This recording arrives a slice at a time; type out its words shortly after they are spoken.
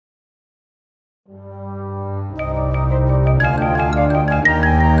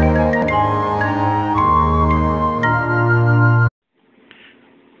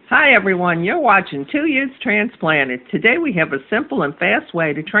Hi everyone, you're watching 2 Youths Transplanted. Today we have a simple and fast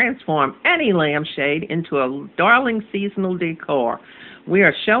way to transform any lampshade into a darling seasonal decor. We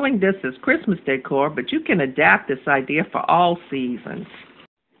are showing this as Christmas decor, but you can adapt this idea for all seasons.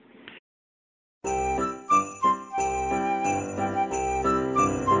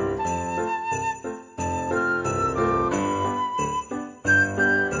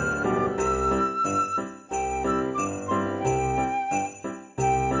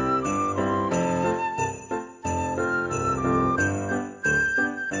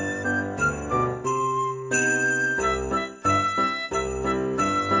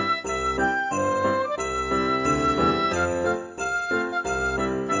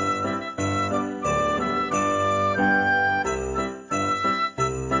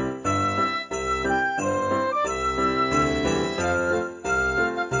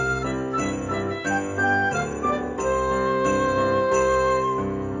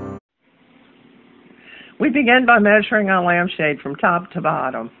 We begin by measuring our lampshade from top to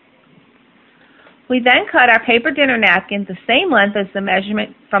bottom. We then cut our paper dinner napkin the same length as the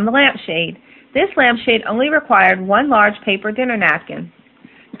measurement from the lampshade. This lampshade only required one large paper dinner napkin.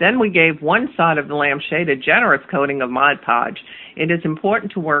 Then we gave one side of the lampshade a generous coating of Mod Podge. It is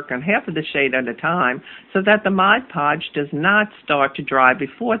important to work on half of the shade at a time so that the Mod Podge does not start to dry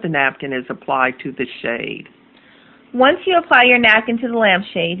before the napkin is applied to the shade. Once you apply your napkin to the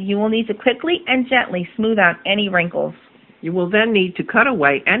lampshade, you will need to quickly and gently smooth out any wrinkles. You will then need to cut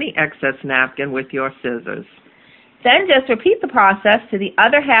away any excess napkin with your scissors. Then just repeat the process to the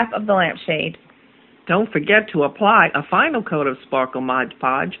other half of the lampshade. Don't forget to apply a final coat of Sparkle Mod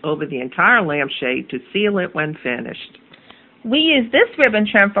Podge over the entire lampshade to seal it when finished. We used this ribbon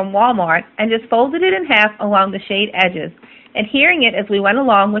trim from Walmart and just folded it in half along the shade edges, adhering it as we went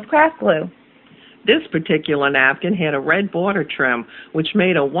along with craft glue. This particular napkin had a red border trim, which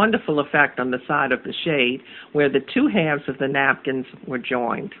made a wonderful effect on the side of the shade where the two halves of the napkins were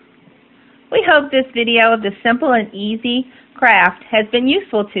joined. We hope this video of this simple and easy craft has been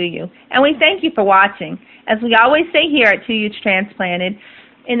useful to you, and we thank you for watching. As we always say here at 2 Youths Transplanted,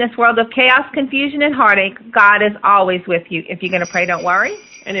 in this world of chaos, confusion, and heartache, God is always with you. If you're going to pray, don't worry.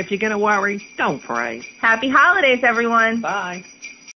 And if you're going to worry, don't pray. Happy holidays, everyone. Bye.